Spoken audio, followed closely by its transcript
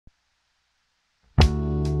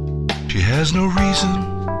has no reason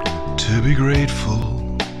to be grateful.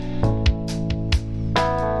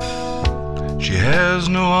 She has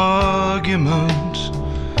no argument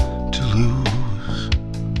to lose.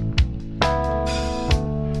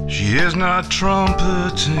 She is not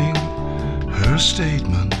trumpeting her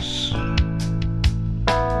statements.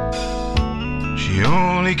 She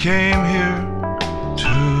only came here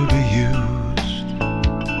to be used.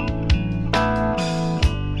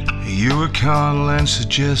 You were carnal and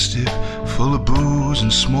suggestive, full of booze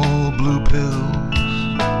and small blue pills.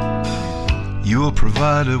 You will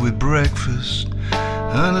provide her with breakfast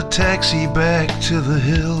and a taxi back to the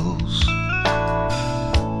hills.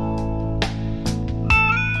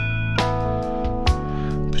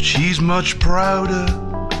 But she's much prouder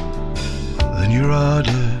than your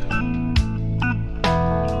ardor.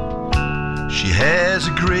 She has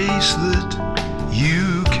a grace that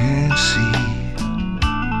you can't see.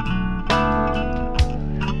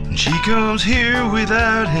 And she comes here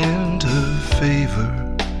without hint of favor.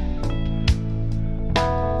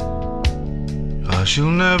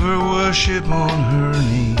 She'll never worship on her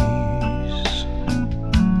knees.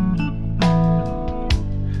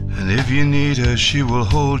 And if you need her, she will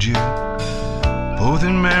hold you, both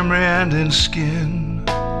in memory and in skin.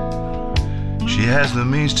 She has the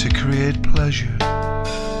means to create pleasure,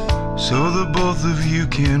 so that both of you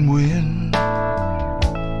can win.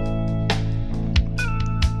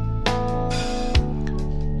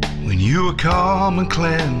 When you are calm and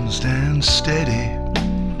cleansed and steady,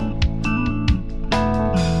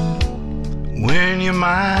 when your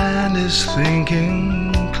mind is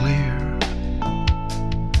thinking clear,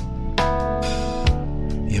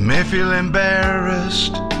 you may feel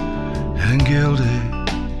embarrassed and guilty,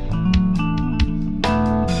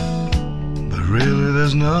 but really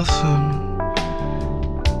there's nothing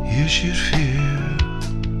you should fear.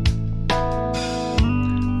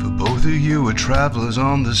 For both of you are travelers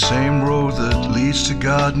on the same road that leads to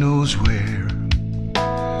God knows where.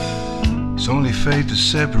 It's only fate that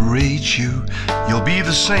separates you. You'll be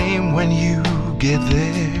the same when you get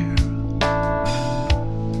there.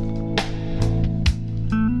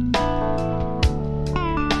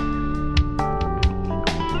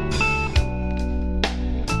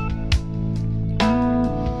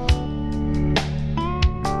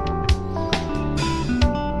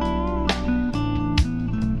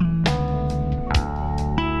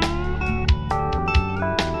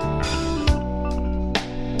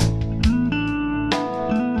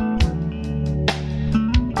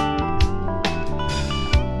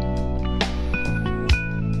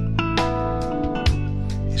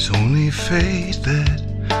 It's only fate that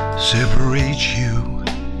separates you.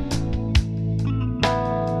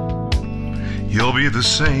 You'll be the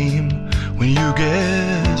same when you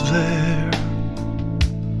get there.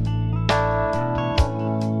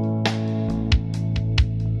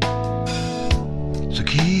 So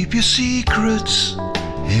keep your secrets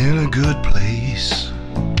in a good place.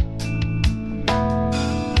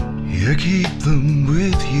 Yeah, keep them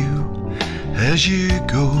with you as you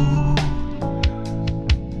go.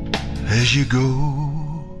 As you go.